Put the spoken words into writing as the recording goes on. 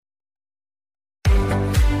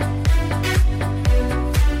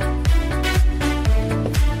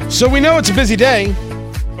So we know it's a busy day.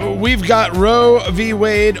 We've got Roe v.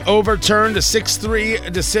 Wade overturned, a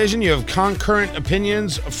 6-3 decision. You have concurrent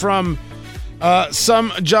opinions from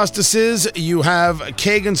some justices. You have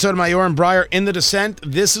Kagan, Sotomayor, and Breyer in the dissent.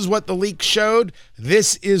 This is what the leak showed.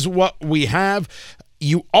 This is what we have.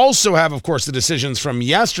 You also have, of course, the decisions from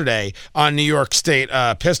yesterday on New York State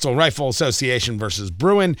Pistol Rifle Association versus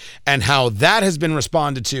Bruen and how that has been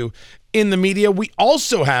responded to in the media. We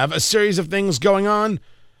also have a series of things going on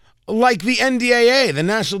like the NDAA, the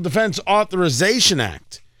National Defense Authorization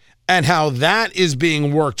Act, and how that is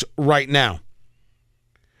being worked right now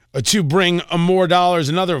to bring more dollars,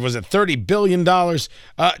 another, was it $30 billion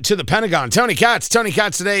to the Pentagon. Tony Katz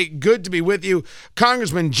today, good to be with you.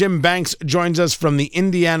 Congressman Jim Banks joins us from the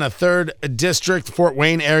Indiana 3rd District, Fort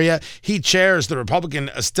Wayne area. He chairs the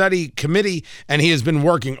Republican Study Committee, and he has been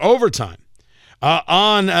working overtime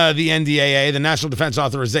on the NDAA, the National Defense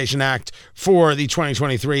Authorization Act, for the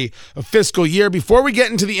 2023 fiscal year. Before we get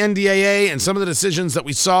into the NDAA and some of the decisions that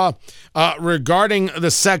we saw regarding the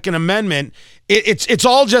Second Amendment, it's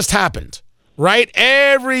all just happened, right?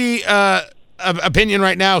 Every opinion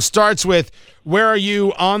right now starts with, where are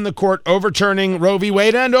you on the court overturning Roe v.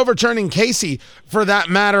 Wade and overturning Casey, for that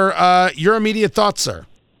matter? Your immediate thoughts, sir?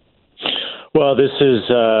 Well, this is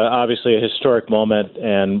obviously a historic moment,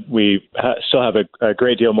 and we still have a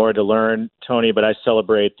great deal more to learn, Tony, but I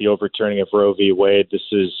celebrate the overturning of Roe v. Wade. This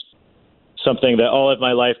is something that all of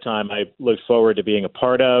my lifetime I looked forward to being a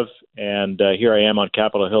part of, and here I am on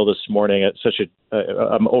Capitol Hill this morning.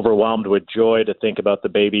 I'm overwhelmed with joy to think about the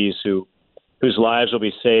babies whose lives will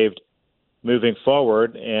be saved moving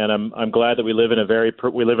forward, and I'm glad that we live in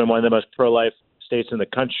one of the most pro-life states in the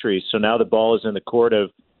country. So now the ball is in the court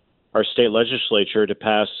of our state legislature to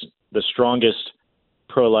pass the strongest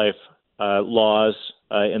pro-life laws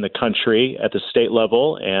in the country at the state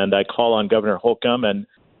level. And I call on Governor Holcomb and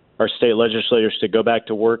our state legislators to go back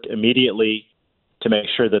to work immediately to make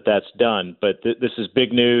sure that that's done. But this is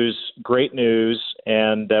big news, great news,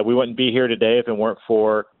 and we wouldn't be here today if it weren't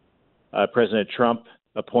for President Trump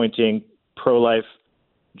appointing pro-life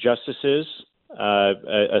justices,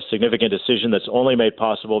 a significant decision that's only made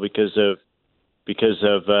possible because of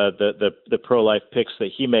the pro-life picks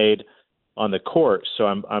that he made on the court. So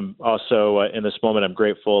I'm also in this moment, I'm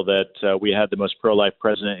grateful that we had the most pro-life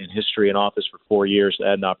president in history in office for 4 years that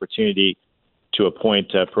had an opportunity to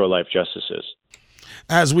appoint pro-life justices.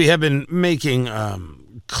 As we have been making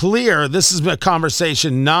clear, this is a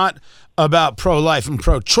conversation not about pro-life and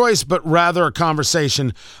pro-choice, but rather a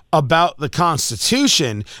conversation about the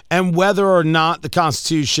Constitution and whether or not the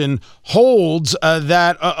Constitution holds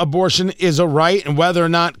that abortion is a right, and whether or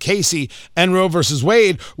not Casey and Roe versus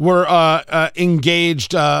Wade were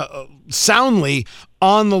engaged soundly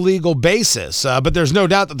on the legal basis. But there's no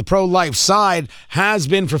doubt that the pro-life side has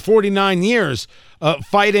been for 49 years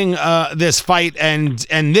fighting this fight, and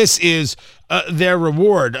this is their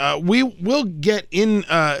reward. We will get in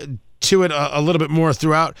to it a little bit more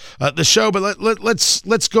throughout the show, but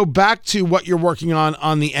let's go back to what you're working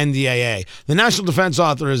on the NDAA, the National Defense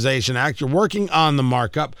Authorization Act. You're working on the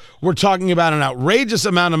markup. We're talking about an outrageous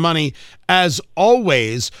amount of money, as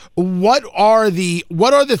always. What are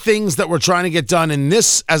the things that we're trying to get done in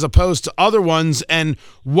this as opposed to other ones, and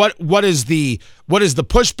what is the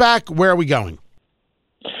pushback? Where are we going?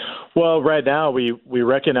 Well, right now we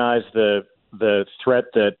recognize the threat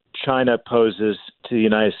that China poses to the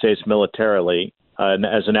United States militarily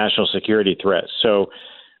as a national security threat. So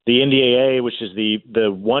the NDAA, which is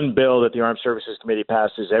the one bill that the Armed Services Committee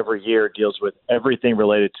passes every year, deals with everything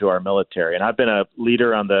related to our military. And I've been a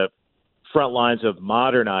leader on the front lines of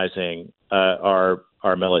modernizing our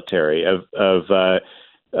military, of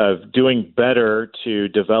doing better to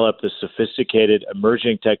develop the sophisticated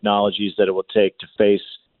emerging technologies that it will take to face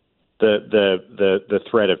the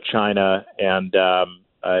threat of China, and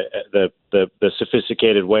the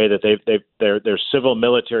sophisticated way that their civil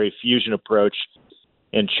military fusion approach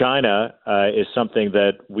in China is something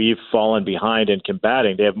that we've fallen behind in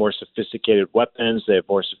combating. They have more sophisticated weapons, they have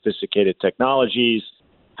more sophisticated technologies.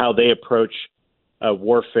 How they approach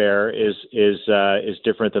warfare is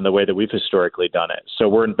different than the way that we've historically done it. So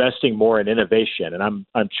we're investing more in innovation, and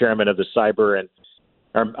I'm chairman of the cyber, and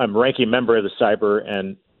I'm ranking member of the cyber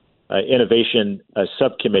and innovation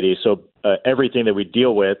subcommittee. So everything that we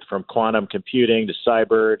deal with, from quantum computing to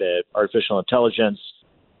cyber to artificial intelligence,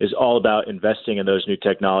 is all about investing in those new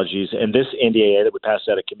technologies. And this NDAA that we passed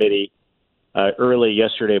out of committee early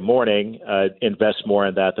yesterday morning invests more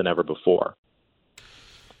in that than ever before.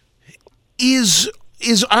 Is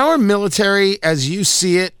our military, as you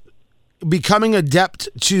see it, becoming adept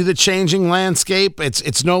to the changing landscape?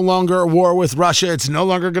 It's no longer a war with Russia. It's no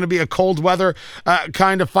longer going to be a cold weather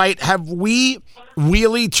kind of fight. Have we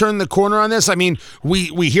really turned the corner on this? I mean,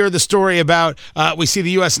 we hear the story about, we see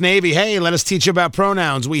the U.S. Navy, hey, let us teach you about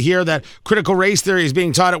pronouns. We hear that critical race theory is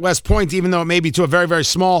being taught at West Point, even though it may be to a very, very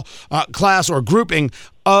small class or grouping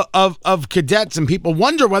of cadets, and people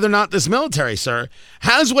wonder whether or not this military, sir,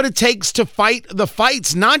 has what it takes to fight the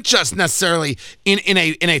fights, not just necessarily in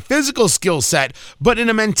a physical skill set, but in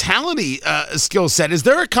a mentality skill set. Is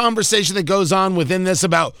there a conversation that goes on within this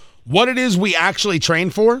about what it is we actually train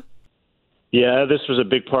for? Yeah, this was a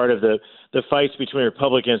big part of the fights between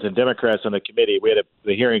Republicans and Democrats on the committee. We had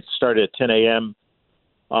the hearing started at 10 a.m.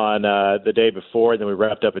 on the day before, and then we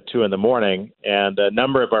wrapped up at 2 in the morning. And a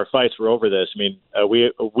number of our fights were over this. I mean,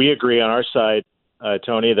 we agree on our side,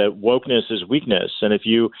 Tony, that wokeness is weakness. And if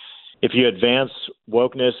you advance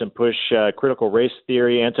wokeness and push critical race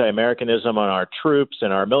theory, anti-Americanism on our troops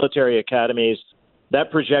and our military academies, that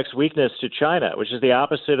projects weakness to China, which is the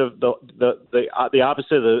opposite of the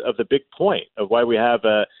opposite of the big point of why we have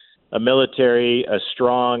a military, a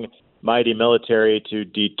strong, mighty military to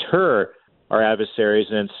deter our adversaries.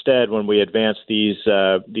 And instead, when we advance these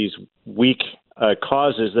weak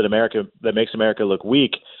causes that makes America look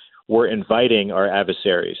weak, we're inviting our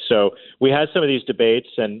adversaries. So we had some of these debates,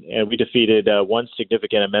 and we defeated one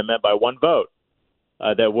significant amendment by one vote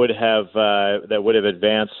that would have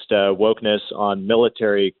advanced wokeness on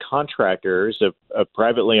military contractors of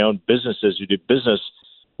privately owned businesses who do business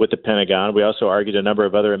with the Pentagon. We also argued a number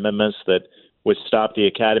of other amendments that would stop the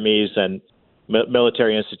academies and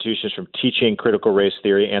military institutions from teaching critical race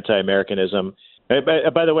theory, anti-Americanism.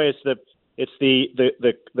 By the way, it's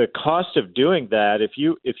the cost of doing that. If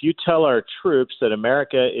you tell our troops that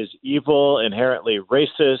America is evil, inherently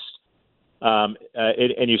racist,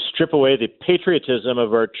 and you strip away the patriotism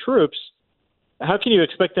of our troops, how can you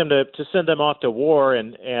expect them to send them off to war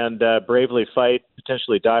and bravely fight,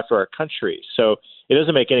 potentially die for our country? So it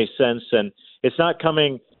doesn't make any sense, and it's not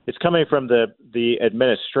coming. It's coming from the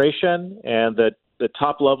administration and the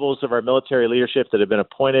top levels of our military leadership that have been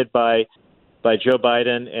appointed by Joe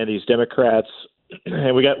Biden and these Democrats,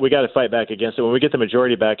 and we got to fight back against it. When we get the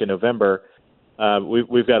majority back in November,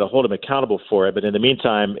 we've got to hold them accountable for it. But in the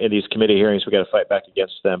meantime, in these committee hearings, we got to fight back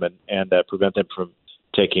against them and prevent them from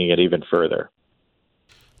taking it even further.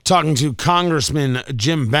 Talking to Congressman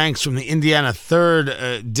Jim Banks from the Indiana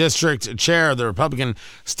 3rd District, chair of the Republican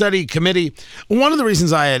Study Committee. One of the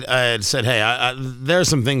reasons I had said, hey, there are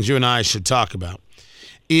some things you and I should talk about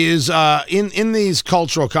is in these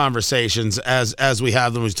cultural conversations as we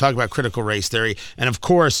have them, we talk about critical race theory and, of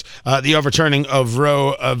course, the overturning of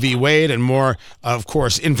Roe v. Wade, and more, of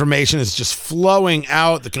course, information is just flowing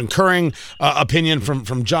out, the concurring opinion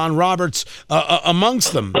from John Roberts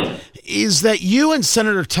amongst them, is that you and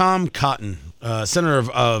Senator Tom Cotton, Senator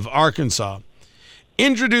of Arkansas,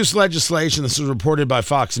 introduced legislation, this was reported by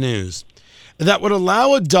Fox News, that would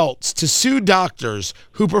allow adults to sue doctors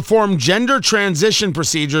who perform gender transition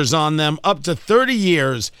procedures on them up to 30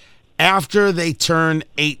 years after they turn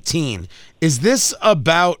 18. Is this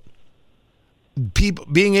about people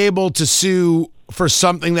being able to sue for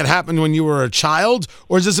something that happened when you were a child,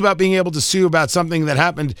 or is this about being able to sue about something that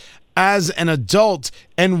happened as an adult?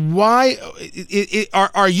 And why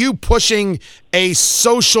are you pushing a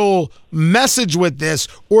social message with this,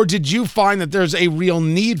 or did you find that there's a real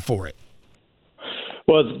need for it?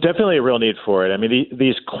 Well, it's definitely a real need for it. I mean,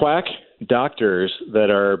 these quack doctors that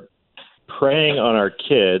are preying on our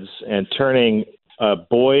kids and turning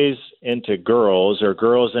boys into girls or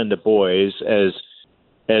girls into boys as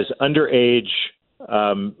underage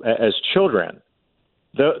as children.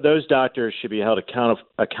 Those doctors should be held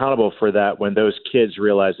accountable for that when those kids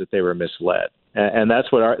realize that they were misled. And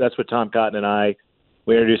that's what Tom Cotton and I,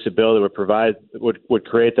 we introduced a bill that would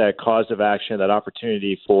create that cause of action, that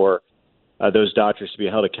opportunity for those doctors to be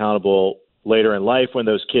held accountable later in life when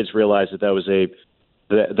those kids realize that was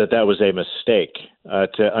a mistake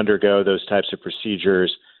to undergo those types of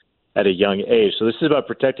procedures at a young age. So this is about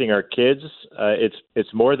protecting our kids.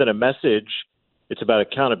 It's more than a message. It's about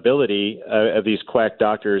accountability of these quack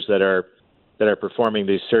doctors that are performing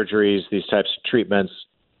these surgeries, these types of treatments,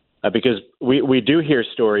 because we do hear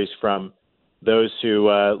stories from those who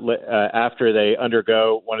after they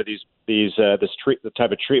undergo one of the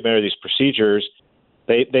type of treatment or these procedures,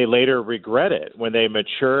 they later regret it when they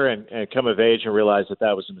mature and come of age and realize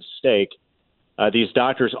that was a mistake. These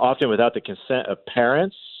doctors, often without the consent of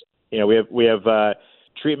parents, we have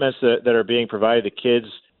treatments that are being provided to kids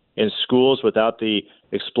in schools without the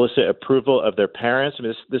explicit approval of their parents. I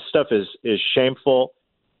mean, this stuff is shameful.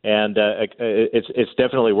 and it's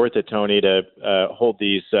definitely worth it, Tony, to hold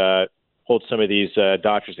some of these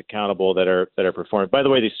doctors accountable that are performing. By the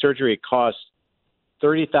way, these surgery costs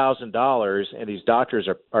 $30,000, and these doctors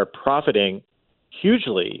are profiting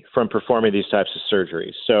hugely from performing these types of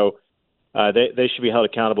surgeries. So they should be held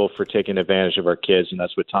accountable for taking advantage of our kids, and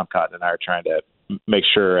that's what Tom Cotton and I are trying to make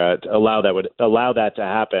sure allow that to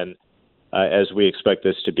happen, as we expect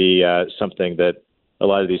this to be something that a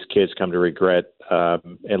lot of these kids come to regret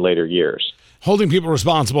in later years. Holding people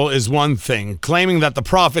responsible is one thing. Claiming that the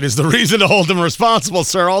profit is the reason to hold them responsible,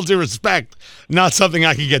 sir, all due respect, not something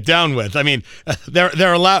I can get down with. I mean,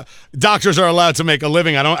 they're allowed. Doctors are allowed to make a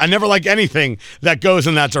living. I never like anything that goes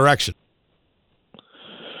in that direction.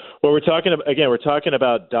 Well, we're talking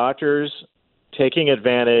about doctors taking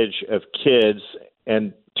advantage of kids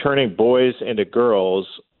and turning boys into girls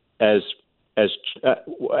as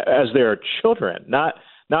their children, not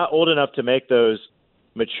old enough to make those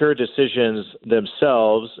mature decisions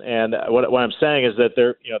themselves. And what I'm saying is that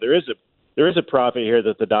there is a profit here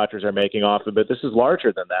that the doctors are making off of, but this is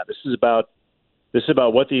larger than that. This is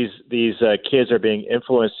about what these kids are being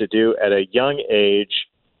influenced to do at a young age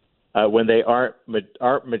when they aren't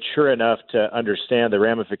mature enough to understand the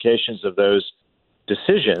ramifications of those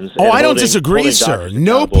decisions. Oh, I don't disagree, sir.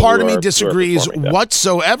 No part of me disagrees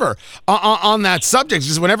whatsoever on that subject.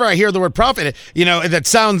 Just whenever I hear the word profit, that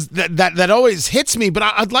sounds that always hits me. But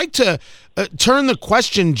I'd like to turn the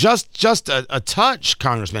question just a touch,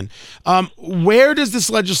 Congressman. Where does this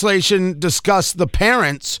legislation discuss the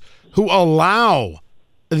parents who allow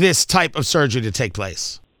this type of surgery to take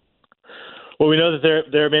place? Well, we know that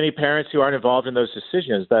there are many parents who aren't involved in those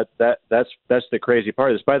decisions. That's the crazy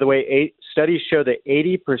part of this. By the way, studies show that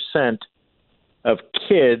 80% of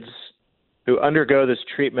kids who undergo this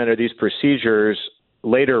treatment or these procedures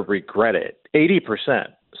later regret it. 80%.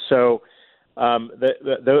 So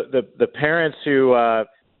the parents who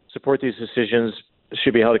support these decisions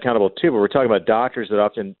should be held accountable too. But we're talking about doctors that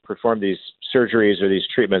often perform these surgeries or these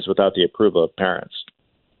treatments without the approval of parents.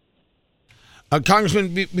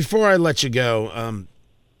 Congressman, before I let you go,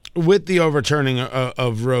 with the overturning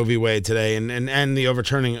of Roe v. Wade today and the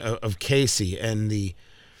overturning of Casey and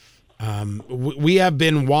we have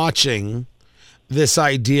been watching this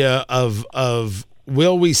idea of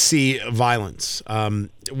will we see violence?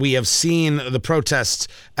 We have seen the protests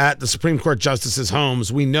at the Supreme Court justices'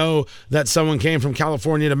 homes. We know that someone came from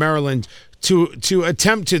California to Maryland to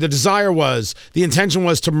attempt to. The intention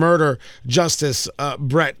was to murder Justice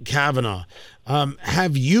Brett Kavanaugh.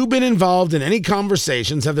 Have you been involved in any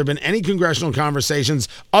conversations? Have there been any congressional conversations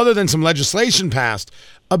other than some legislation passed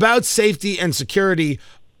about safety and security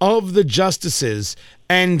of the justices?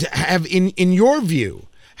 And have, in your view,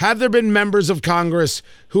 have there been members of Congress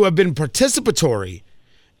who have been participatory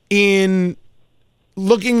in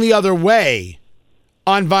looking the other way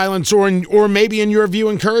on violence or maybe, in your view,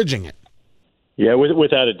 encouraging it? Yeah,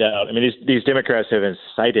 without a doubt. I mean, these Democrats have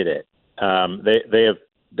incited it.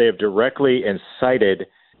 They have directly incited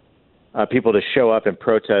people to show up and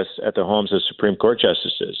protest at the homes of Supreme Court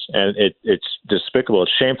justices, and it's despicable.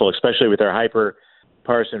 It's shameful, especially with their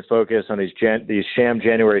hyper-partisan focus on these sham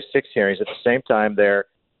January 6th hearings. At the same time, they're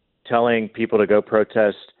telling people to go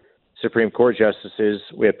protest Supreme Court justices.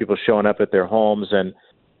 We have people showing up at their homes, and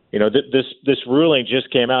this ruling just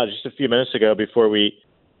came out just a few minutes ago before we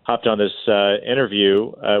hopped on this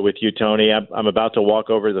interview with you, Tony. I'm about to walk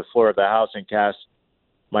over to the floor of the House and cast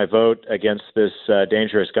my vote against this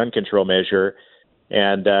dangerous gun control measure.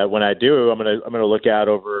 And when I do, I'm going to look out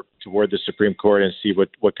over toward the Supreme Court and see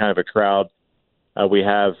what kind of a crowd we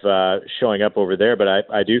have showing up over there. But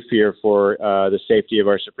I do fear for the safety of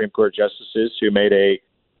our Supreme Court justices who made a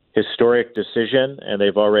historic decision, and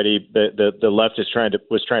they've already the left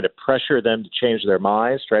was trying to pressure them to change their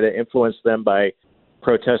minds, try to influence them by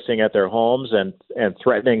protesting at their homes and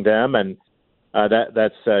threatening them, and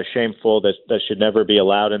that's shameful. That should never be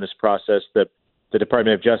allowed in this process. The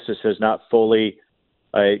Department of Justice has not fully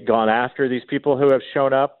gone after these people who have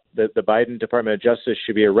shown up. The Biden Department of Justice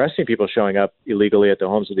should be arresting people showing up illegally at the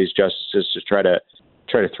homes of these justices to try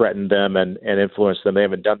to threaten them and influence them. They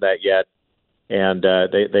haven't done that yet, and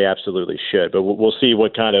they absolutely should. But we'll see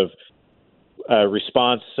what kind of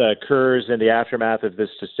response occurs in the aftermath of this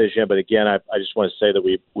decision. But again, I just want to say that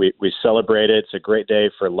we celebrate it. It's a great day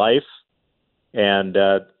for life. And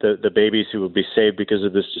the babies who will be saved because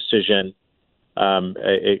of this decision,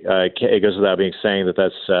 it goes without being saying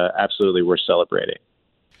that's absolutely worth celebrating.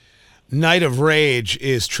 Night of Rage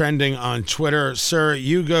is trending on Twitter. Sir,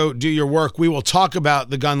 you go do your work. We will talk about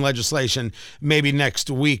the gun legislation maybe next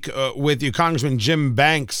week with you. Congressman Jim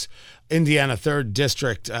Banks, Indiana 3rd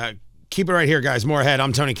District, Keep it right here, guys. More ahead.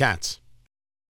 I'm Tony Katz.